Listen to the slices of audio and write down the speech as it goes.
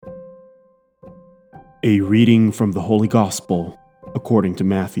A reading from the Holy Gospel according to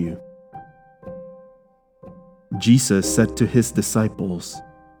Matthew. Jesus said to his disciples,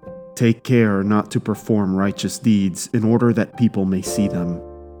 "Take care not to perform righteous deeds in order that people may see them.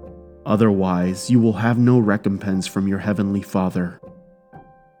 Otherwise, you will have no recompense from your heavenly Father.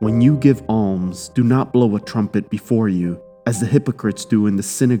 When you give alms, do not blow a trumpet before you, as the hypocrites do in the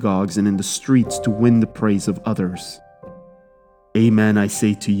synagogues and in the streets to win the praise of others. Amen, I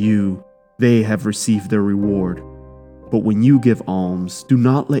say to you, they have received their reward. But when you give alms, do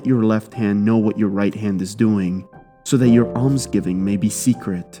not let your left hand know what your right hand is doing, so that your almsgiving may be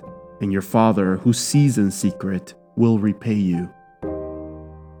secret, and your Father who sees in secret will repay you.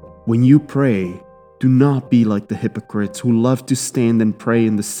 When you pray, do not be like the hypocrites who love to stand and pray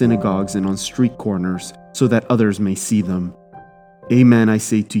in the synagogues and on street corners, so that others may see them. Amen, I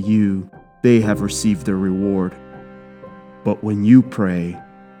say to you, they have received their reward. But when you pray,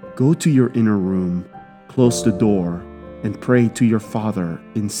 go to your inner room, close the door, and pray to your Father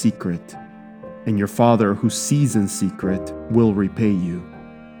in secret, and your Father who sees in secret will repay you.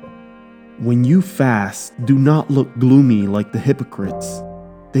 When you fast, do not look gloomy like the hypocrites.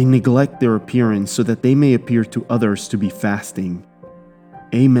 They neglect their appearance so that they may appear to others to be fasting.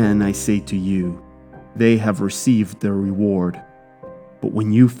 Amen, I say to you, they have received their reward. But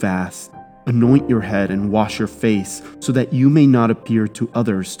when you fast, anoint your head and wash your face, so that you may not appear to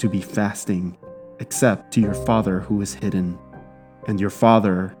others to be fasting, except to your Father who is hidden. And your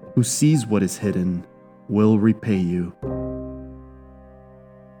Father, who sees what is hidden, will repay you."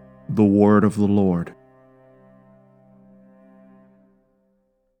 The word of the Lord.